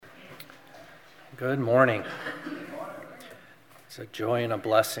Good morning. It's a joy and a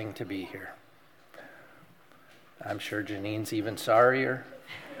blessing to be here. I'm sure Janine's even sorrier.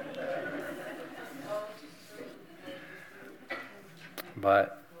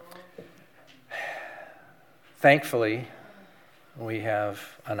 But thankfully, we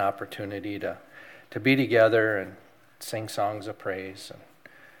have an opportunity to be together and sing songs of praise and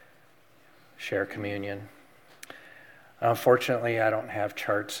share communion. Unfortunately, I don't have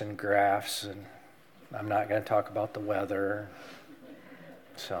charts and graphs, and I'm not going to talk about the weather.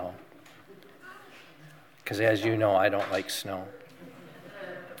 So, because as you know, I don't like snow.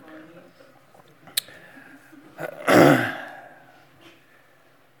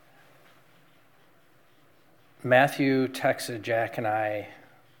 Matthew texted Jack and I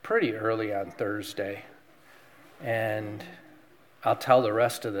pretty early on Thursday, and I'll tell the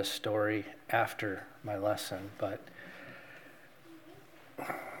rest of the story after my lesson, but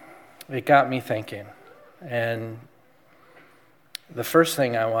it got me thinking. And the first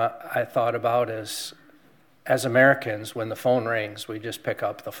thing I thought about is, as Americans, when the phone rings, we just pick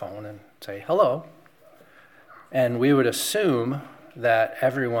up the phone and say, hello. And we would assume that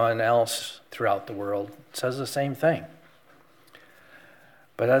everyone else throughout the world says the same thing.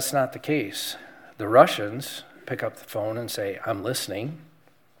 But that's not the case. The Russians pick up the phone and say, I'm listening.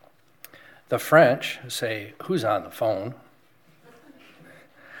 The French say, who's on the phone?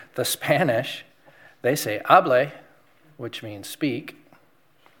 The Spanish, they say hable, which means speak.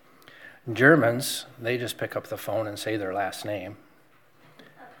 Germans, they just pick up the phone and say their last name.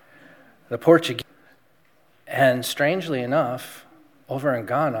 The Portuguese, and strangely enough, over in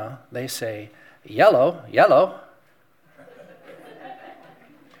Ghana, they say, yellow, yellow.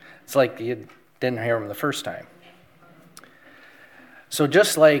 It's like you didn't hear them the first time. So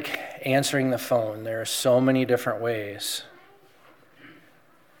just like answering the phone, there are so many different ways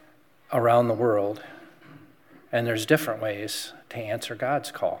around the world, and there's different ways to answer God's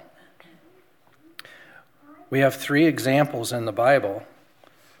call. We have 3 examples in the Bible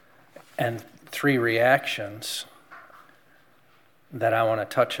and 3 reactions that I want to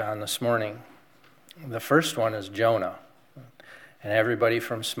touch on this morning. The first one is Jonah, and everybody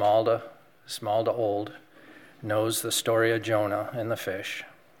from small to old knows the story of Jonah and the fish.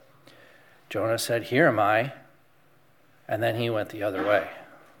 Jonah said, "Here am I," and then he went the other way.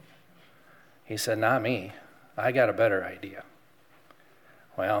 He said, not me. I got a better idea.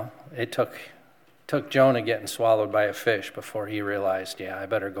 Well, it took Jonah getting swallowed by a fish before he realized, I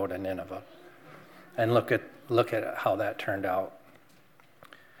better go to Nineveh. And look at how that turned out.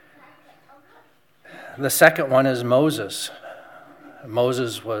 The second one is Moses.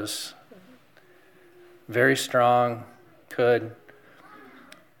 Moses was very strong, could,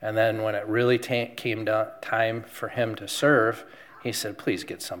 and then when it really came time for him to serve, he said, please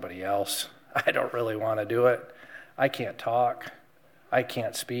get somebody else. I don't really want to do it. I can't talk. I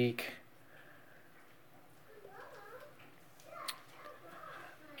can't speak.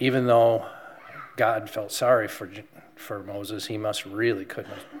 Even though God felt sorry for Moses, he must really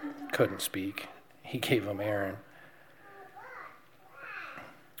couldn't speak. He gave him Aaron.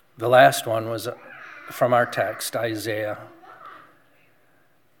 The last one was from our text, Isaiah.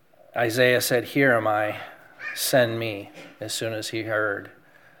 Isaiah said, here am I, send me, as soon as he heard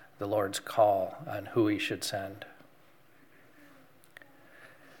the Lord's call on who he should send.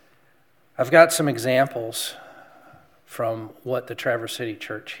 I've got some examples from what the Traverse City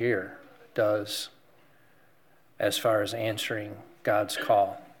Church here does as far as answering God's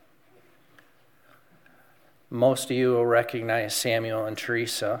call. Most of you will recognize Samuel and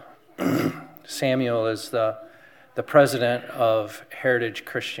Teresa. Samuel is the president of Heritage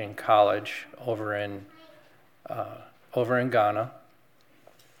Christian College over in Ghana.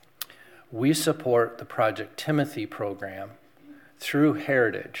 We support the Project Timothy program through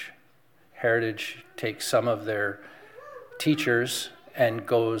Heritage. Heritage takes some of their teachers and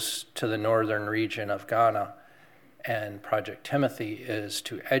goes to the northern region of Ghana. And Project Timothy is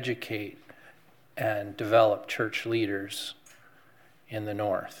to educate and develop church leaders in the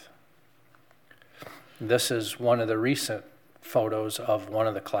north. This is one of the recent photos of one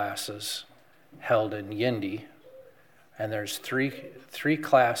of the classes held in Yindi. And there's three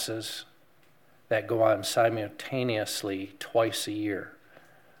classes that go on simultaneously twice a year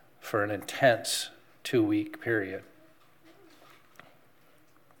for an intense 2-week period.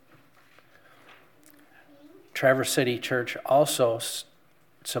 Traverse City Church also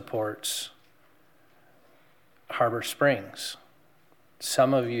supports Harbor Springs.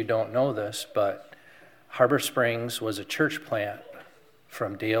 Some of you don't know this, but Harbor Springs was a church plant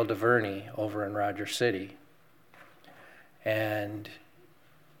from Dale DeVerney over in Rogers City. And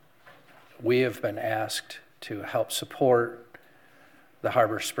we have been asked to help support the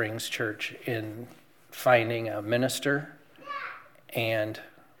Harbor Springs Church in finding a minister and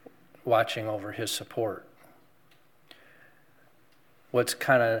watching over his support. What's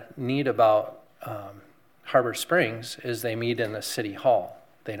kind of neat about Harbor Springs is they meet in the city hall.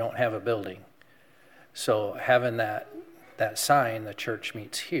 They don't have a building. So having that sign, the church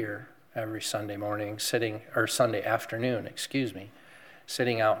meets here every Sunday morning, Sunday afternoon,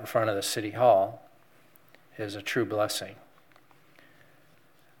 sitting out in front of the city hall is a true blessing.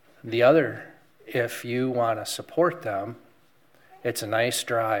 The other, if you want to support them, it's a nice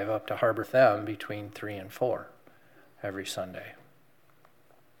drive up to Harbor Them between 3 and 4 every Sunday.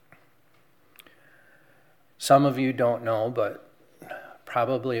 Some of you don't know, but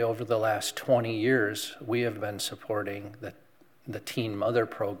probably over the last 20 years, we have been supporting the Teen Mother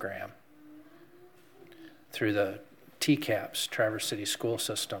Program through the TCAPS, Traverse City School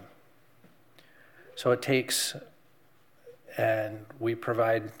System. So it takes, and we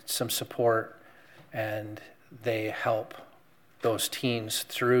provide some support, and they help those teens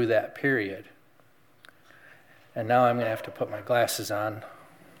through that period. And now I'm going to have to put my glasses on.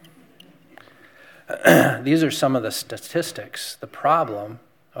 These are some of the statistics. The problem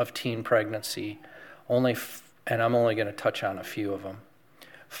of teen pregnancy, and I'm only going to touch on a few of them.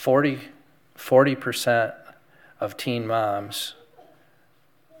 40% of teen moms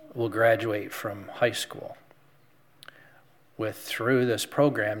will graduate from high school. Through this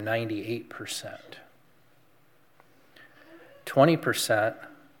program, 98%. 20%,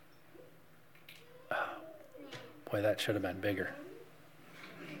 boy, that should have been bigger.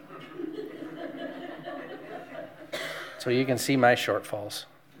 So you can see my shortfalls.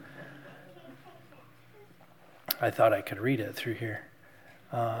 I thought I could read it through here.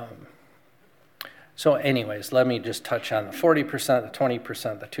 So anyways, let me just touch on the 40%, the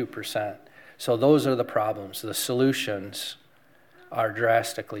 20%, the 2%. So those are the problems. The solutions are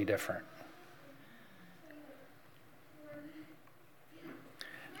drastically different.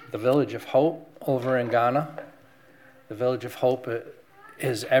 The Village of Hope over in Ghana. The Village of Hope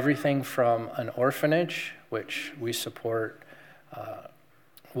is everything from an orphanage, which we support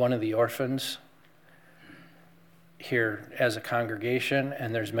one of the orphans here as a congregation,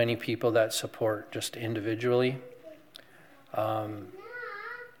 and there's many people that support just individually.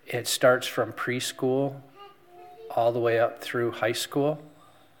 It starts from preschool all the way up through high school.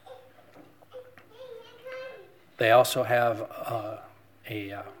 They also have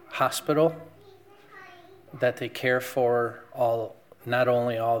a hospital that they care for not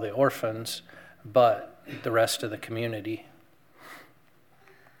only all the orphans, but the rest of the community.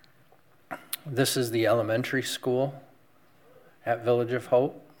 This is the elementary school at Village of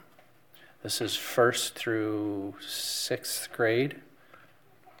Hope. This is 1st through 6th grade.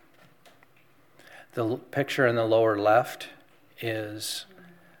 The picture in the lower left is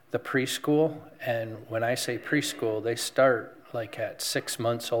the preschool, and when I say preschool, they start like at 6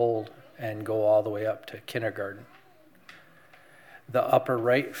 months old and go all the way up to kindergarten. The upper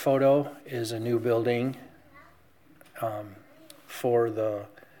right photo is a new building for the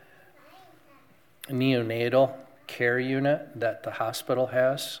neonatal care unit that the hospital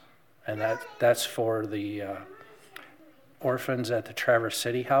has, and that's for the orphans at the Traverse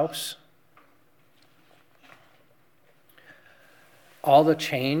City House. All the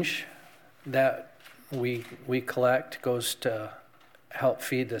change that we collect goes to help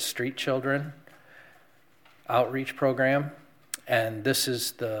feed the street children outreach program. And this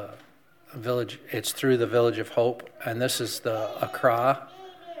is the village, it's through the Village of Hope, and this is the Accra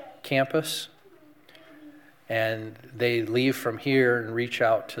campus. And they leave from here and reach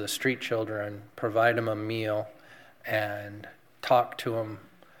out to the street children, provide them a meal, and talk to them,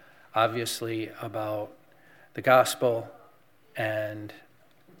 obviously, about the gospel, and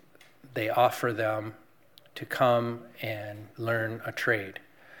they offer them to come and learn a trade.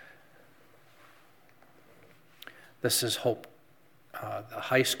 This is Hope, the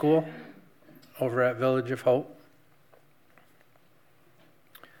high school over at Village of Hope.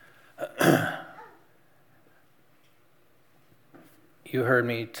 You heard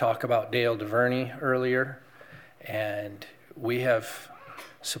me talk about Dale DuVernay earlier, and we have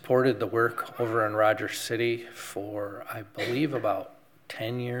supported the work over in Rogers City for, I believe, about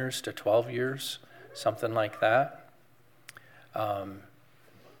 10 years to 12 years, something like that.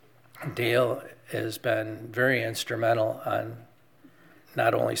 Dale has been very instrumental on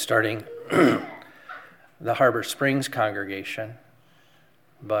not only starting the Harbor Springs congregation,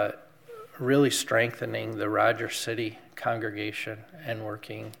 but really strengthening the Rogers City congregation and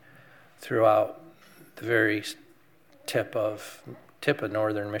working throughout the very tip of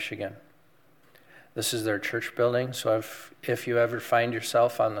northern Michigan. This is their church building, so if you ever find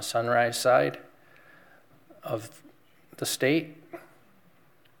yourself on the Sunrise side of the state,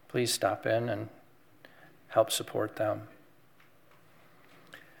 please stop in and help support them.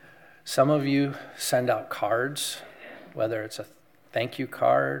 Some of you send out cards, whether it's a thank you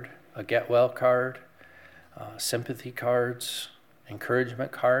card, a get well card, sympathy cards,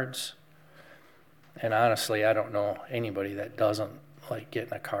 encouragement cards. And honestly, I don't know anybody that doesn't like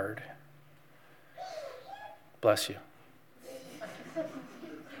getting a card. Bless you.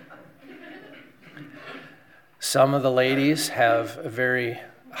 Some of the ladies have very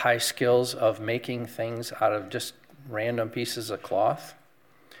high skills of making things out of just random pieces of cloth.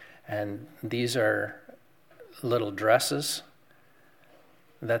 And these are little dresses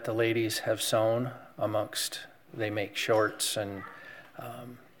that the ladies have sewn amongst. They make shorts and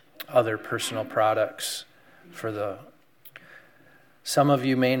other personal products for some of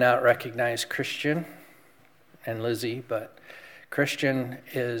you may not recognize Christian and Lizzie, but Christian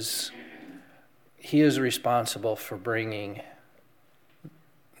is responsible for bringing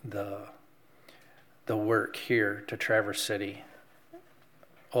the work here to Traverse City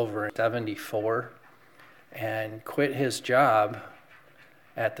over in 1974, and quit his job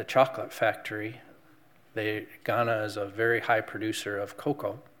at the chocolate factory. Ghana is a very high producer of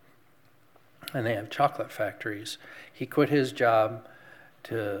cocoa, and they have chocolate factories. He quit his job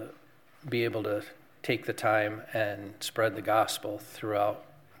to be able to take the time and spread the gospel throughout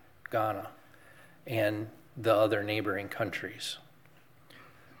Ghana and the other neighboring countries.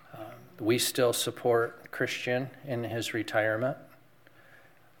 We still support Christian in his retirement,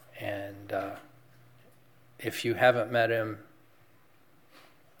 and if you haven't met him,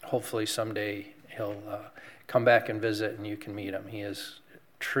 hopefully someday he'll come back and visit and you can meet him. He is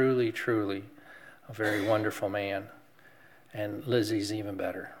truly, truly a very wonderful man, and Lizzie's even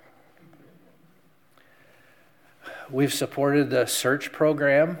better. We've supported the Search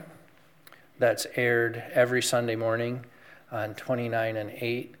program that's aired every Sunday morning on 29 and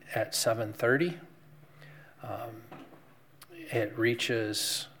 8 at 7:30. It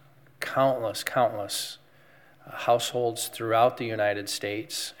reaches countless households throughout the United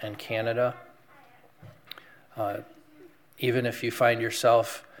States and Canada. Even if you find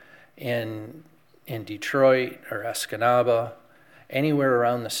yourself in Detroit or Escanaba, anywhere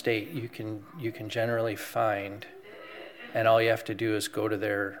around the state, you can generally find, and all you have to do is go to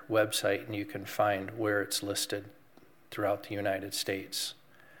their website and you can find where it's listed throughout the United States.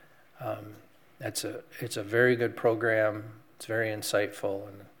 It's a very good program. It's very insightful,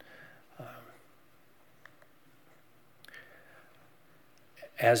 and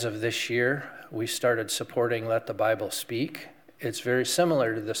as of this year, we started supporting Let the Bible Speak. It's very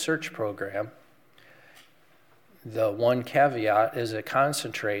similar to the Search program. The one caveat is it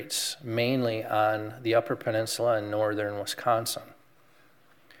concentrates mainly on the Upper Peninsula and northern Wisconsin.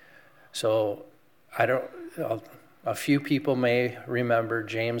 So a few people may remember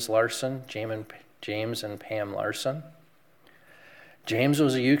James Larson, James and Pam Larson. James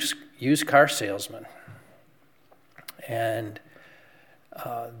was a used car salesman, and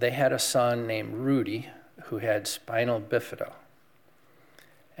they had a son named Rudy who had spinal bifida.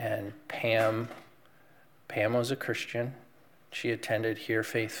 And Pam was a Christian. She attended here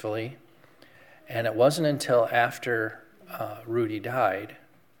faithfully. And it wasn't until after Rudy died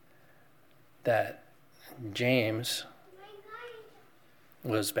that James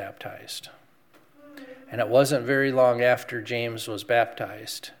was baptized. And it wasn't very long after James was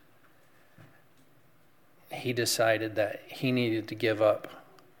baptized, he decided that he needed to give up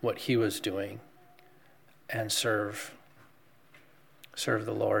what he was doing and serve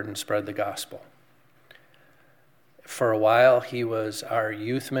the Lord and spread the gospel. For a while, he was our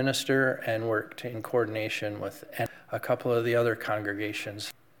youth minister and worked in coordination with a couple of the other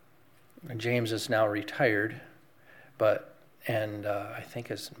congregations. James is now retired, and I think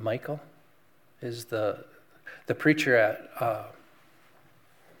it's Michael is the preacher at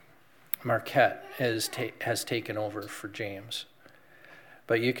Marquette has taken over for James.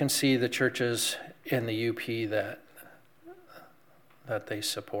 But you can see the churches in the UP that they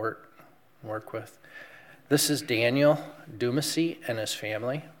support and work with. This is Daniel Dumacy and his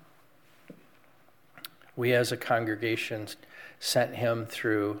family. We as a congregation sent him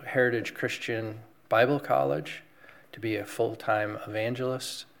through Heritage Christian Bible College to be a full-time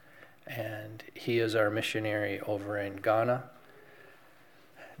evangelist, and he is our missionary over in Ghana.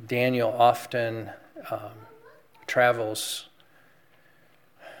 Daniel often travels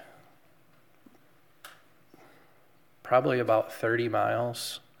probably about 30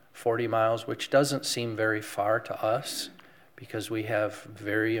 miles, 40 miles, which doesn't seem very far to us because we have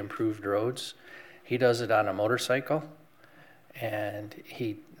very improved roads. He does it on a motorcycle, and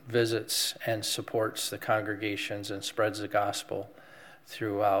he visits and supports the congregations and spreads the gospel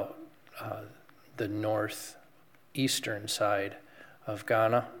throughout the northeastern side of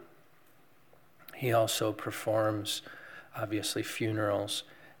Ghana. He also performs, obviously, funerals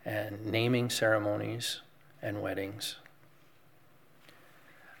and naming ceremonies and weddings.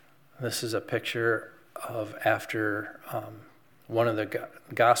 This is a picture of after one of the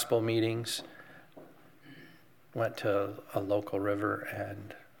gospel meetings. Went to a local river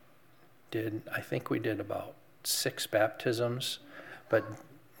and I think we did about 6 baptisms, but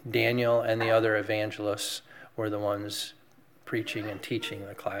Daniel and the other evangelists were the ones preaching and teaching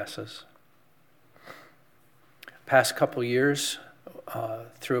the classes. Past couple years,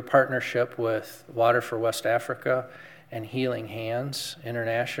 through a partnership with Water for West Africa and Healing Hands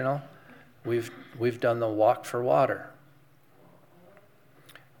International, we've done the Walk for Water,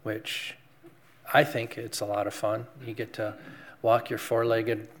 which I think it's a lot of fun. You get to walk your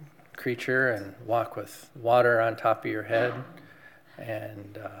 4-legged creature and walk with water on top of your head,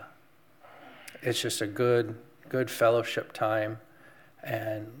 and it's just a good fellowship time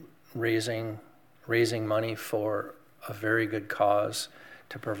and raising money for a very good cause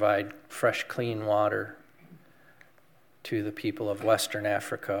to provide fresh, clean water to the people of Western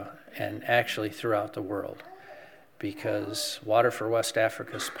Africa and actually throughout the world. Because Water for West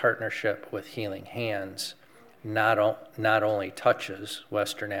Africa's partnership with Healing Hands not only touches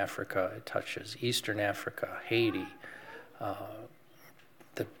Western Africa, it touches Eastern Africa, Haiti,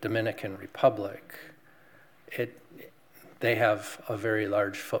 the Dominican Republic. They have a very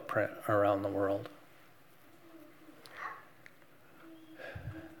large footprint around the world.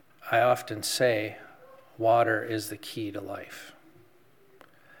 I often say water is the key to life,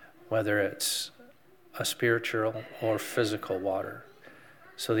 whether it's a spiritual or physical water.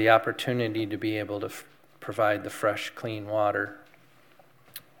 So the opportunity to be able to provide the fresh, clean water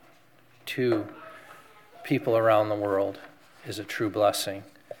to people around the world is a true blessing.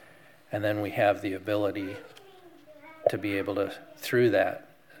 And then we have the ability to be able to, through that,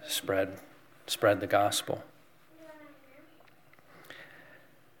 spread the gospel.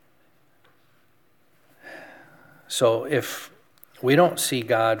 So if we don't see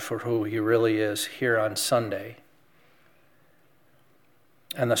God for who he really is here on Sunday,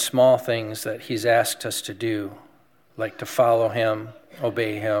 and the small things that he's asked us to do, like to follow him,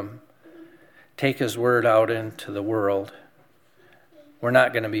 obey him, take his word out into the world, we're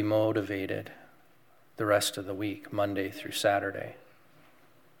not going to be motivated the rest of the week, Monday through Saturday.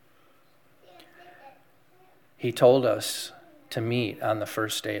 He told us to meet on the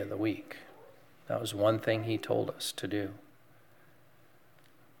first day of the week. That was one thing he told us to do.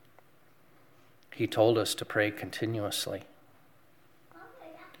 He told us to pray continuously.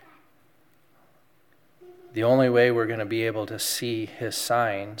 The only way we're going to be able to see his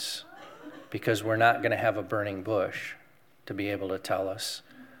signs, because we're not going to have a burning bush to be able to tell us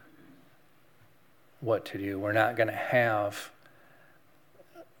what to do. We're not going to have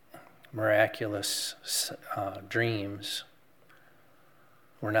miraculous dreams.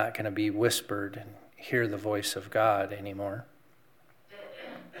 We're not going to be whispered and hear the voice of God anymore.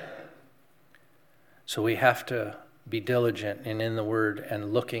 So we have to be diligent and in the Word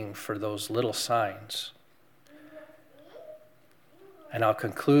and looking for those little signs. And I'll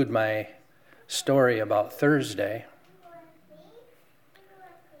conclude my story about Thursday.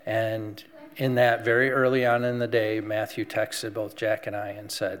 And in that, very early on in the day, Matthew texted both Jack and I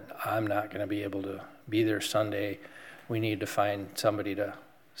and said, I'm not going to be able to be there Sunday. We need to find somebody to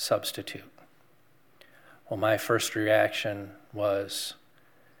substitute. Well, my first reaction was,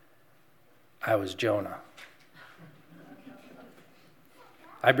 I was Jonah.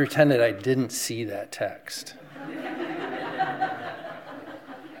 I pretended I didn't see that text.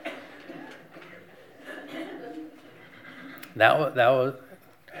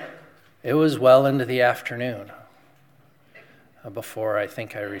 It was well into the afternoon before I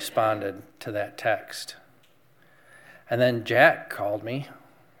think I responded to that text. And then Jack called me,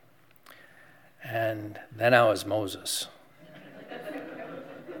 and then I was Moses.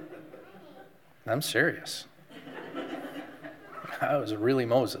 I'm serious. I was really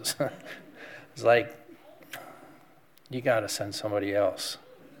Moses. It's like, you got to send somebody else.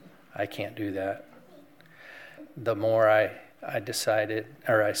 I can't do that. The more I decided,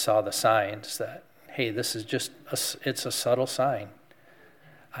 or I saw the signs that, hey, this is just, it's a subtle sign.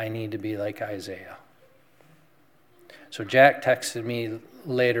 I need to be like Isaiah. So Jack texted me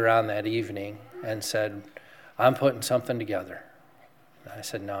later on that evening and said, I'm putting something together. And I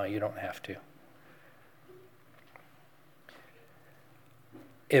said, no, you don't have to.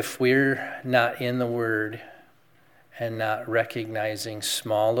 if we're not in the Word and not recognizing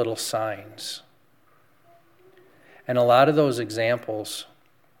small little signs, and a lot of those examples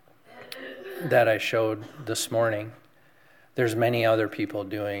that I showed this morning, there's many other people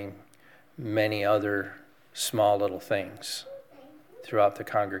doing many other small little things throughout the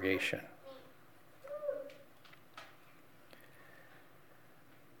congregation.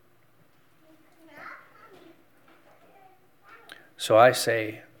 So I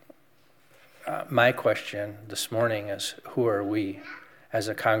say, my question this morning is, who are we as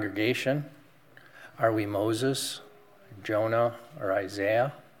a congregation? Are we Moses, Jonah, or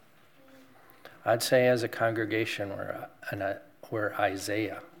Isaiah? I'd say as a congregation we're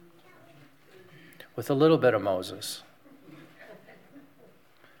Isaiah, with a little bit of Moses,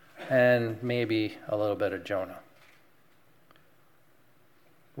 and maybe a little bit of Jonah.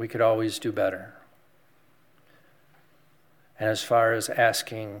 We could always do better. And as far as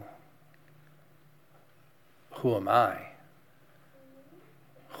asking, who am I?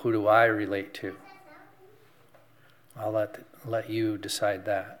 Who do I relate to? I'll let you decide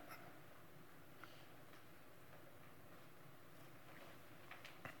that.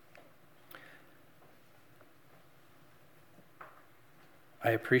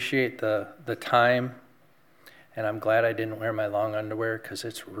 I appreciate the time, and I'm glad I didn't wear my long underwear because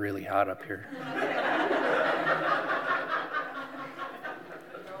it's really hot up here.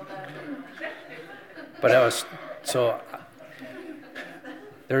 But I was so.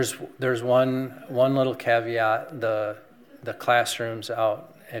 There's one little caveat. The classrooms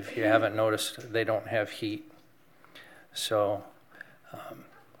out, if you haven't noticed, they don't have heat, so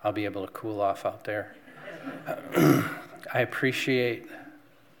I'll be able to cool off out there. I appreciate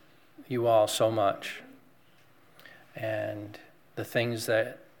you all so much, and the things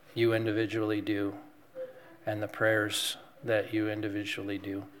that you individually do, and the prayers that you individually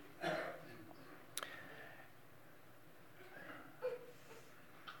do.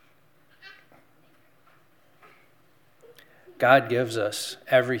 God gives us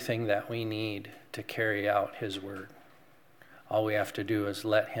everything that we need to carry out His word. All we have to do is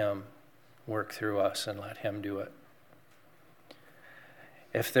let Him work through us and let Him do it.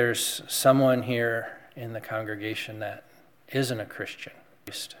 If there's someone here in the congregation that isn't a Christian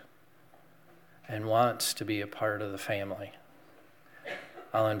and wants to be a part of the family,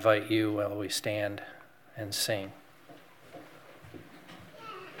 I'll invite you while we stand and sing.